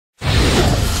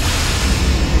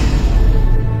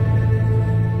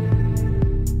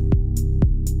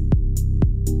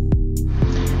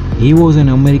He was an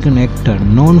American actor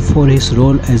known for his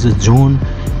role as John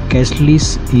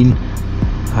Casliss in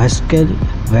Haskell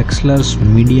Wexler's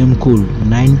Medium Cool,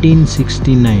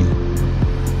 1969.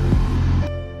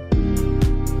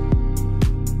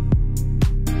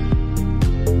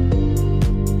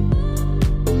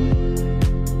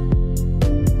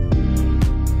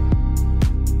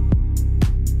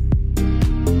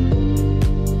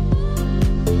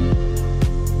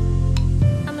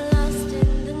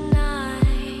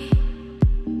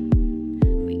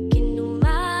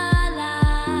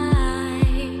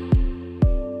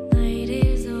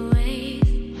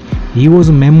 He was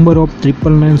a member of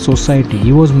 999 Society.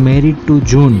 He was married to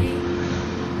June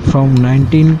from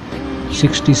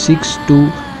 1966 to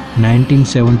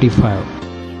 1975.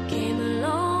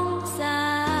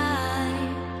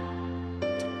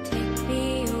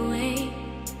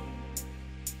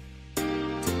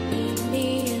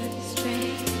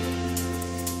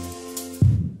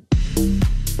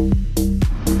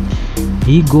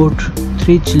 He got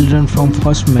 3 children from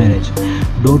first marriage: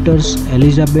 daughters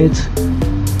Elizabeth,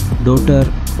 daughter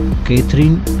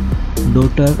Catherine,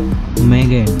 daughter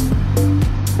Megan.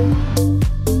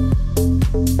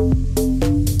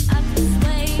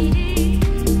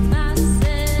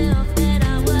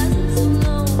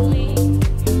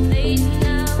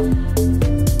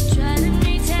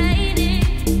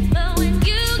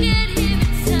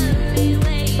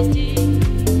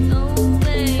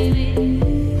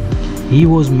 He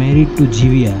was married to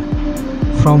Jivia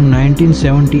from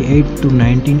 1978 to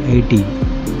 1980.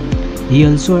 He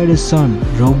also had a son,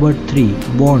 Robert III,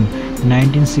 born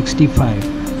 1965,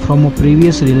 from a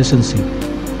previous relationship.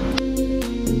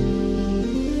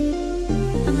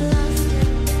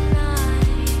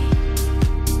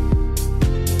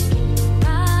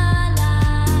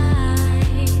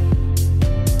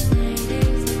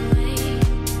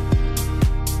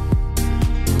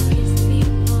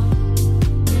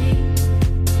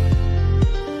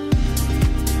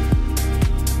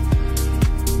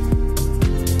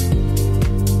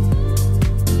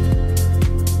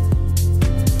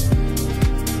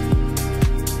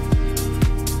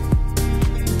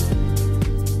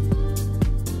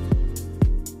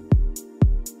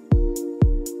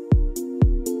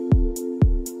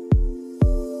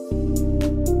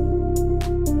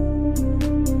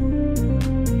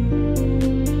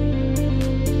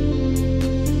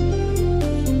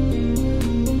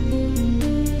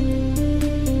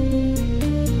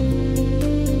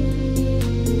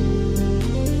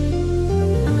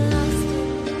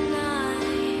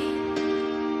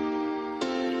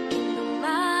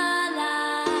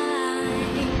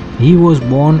 He was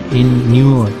born in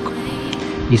New York.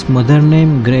 His mother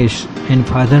name Grace and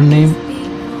father name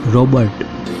Robert.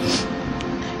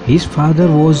 His father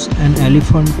was an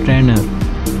elephant trainer.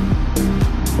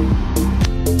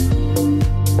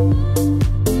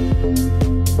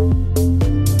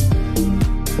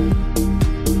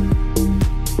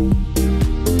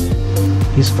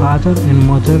 His father and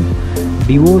mother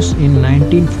divorced in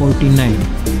 1949.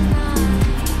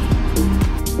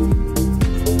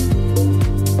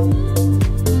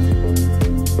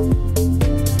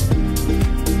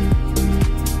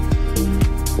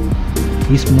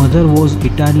 His mother was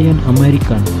Italian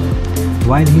American,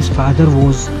 while his father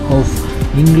was of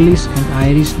English and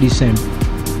Irish descent.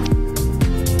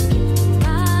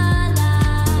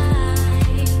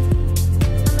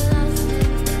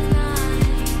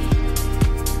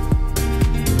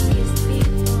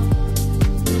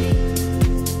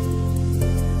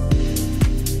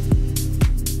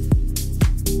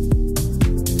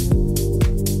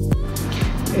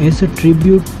 As a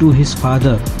tribute to his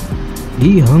father,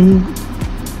 he hung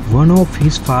one of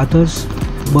his father's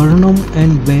Burnham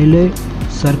and Bailey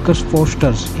circus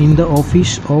posters in the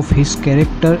office of his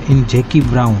character in Jackie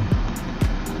Brown.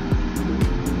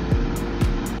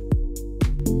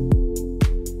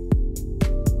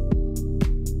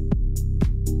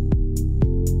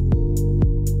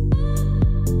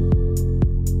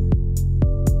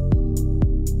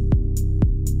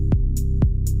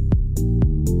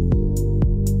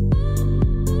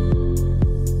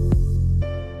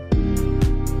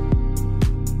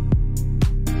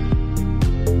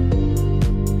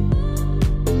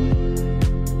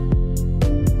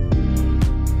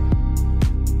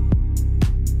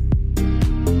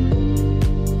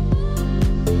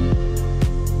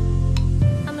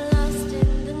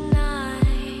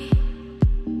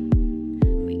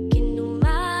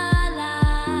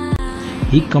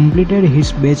 He completed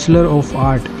his Bachelor of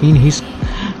Art in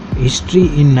History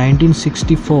in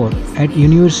 1964 at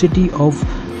University of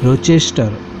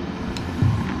Rochester.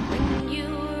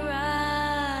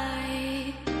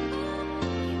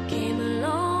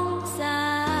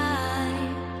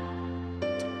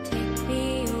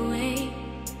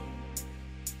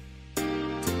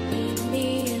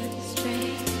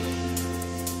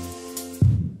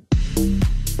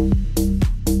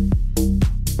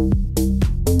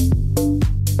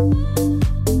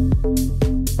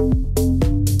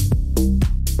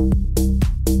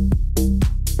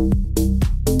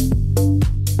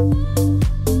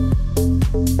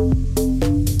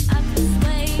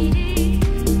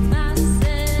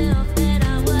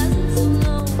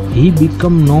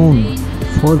 became known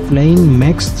for playing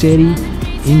Max Cherry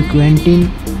in Quentin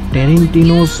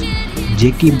Tarantino's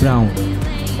Jackie Brown.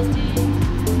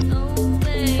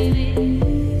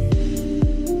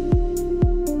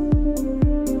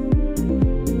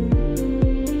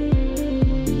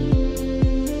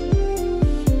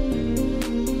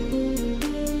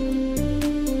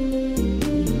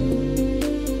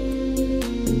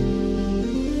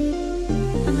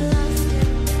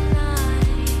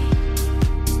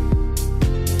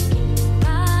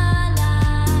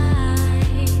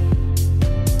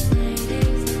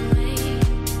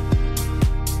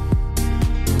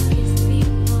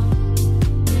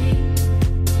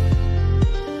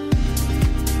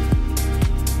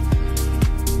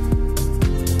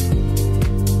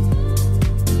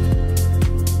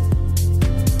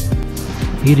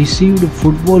 He received a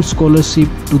football scholarship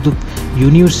to the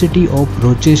University of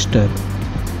Rochester.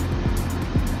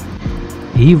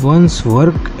 He once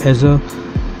worked as a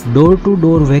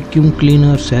door-to-door vacuum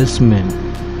cleaner salesman.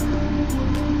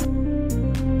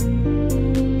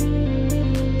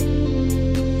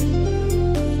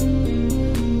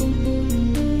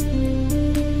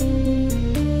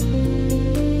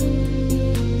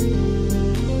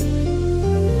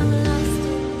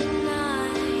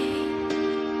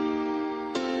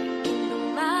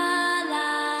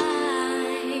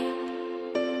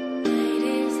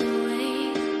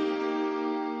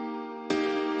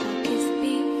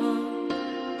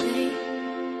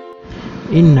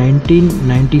 In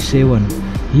 1997,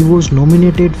 he was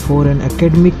nominated for an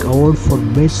Academy Award for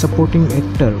Best Supporting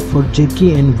Actor for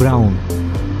Jackie and Brown.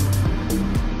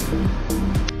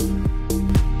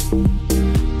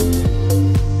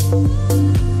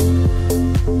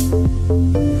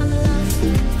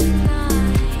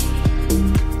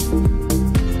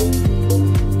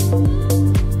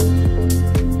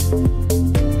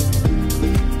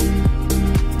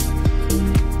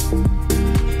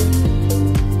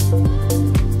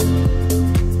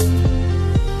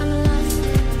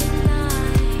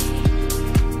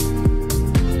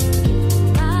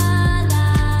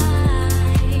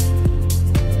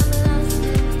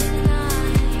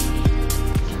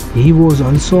 He was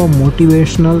also a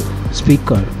motivational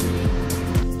speaker.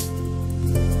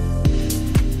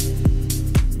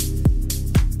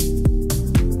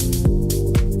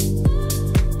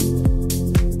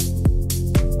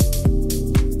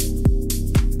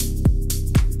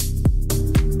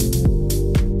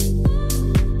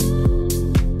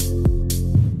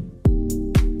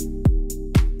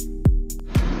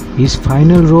 His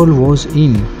final role was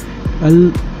in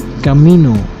El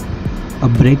Camino, a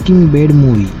Breaking Bad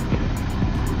movie.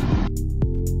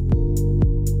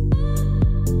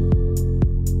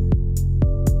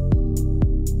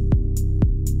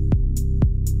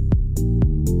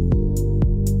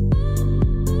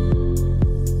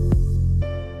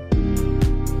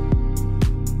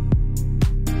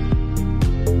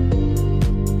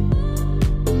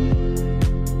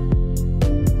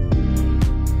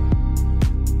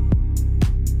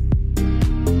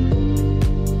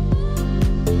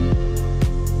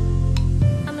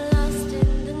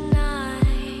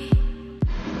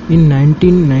 In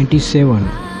 1997,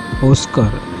 Oscar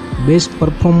Best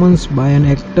Performance by an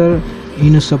Actor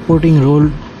in a Supporting Role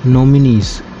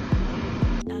nominees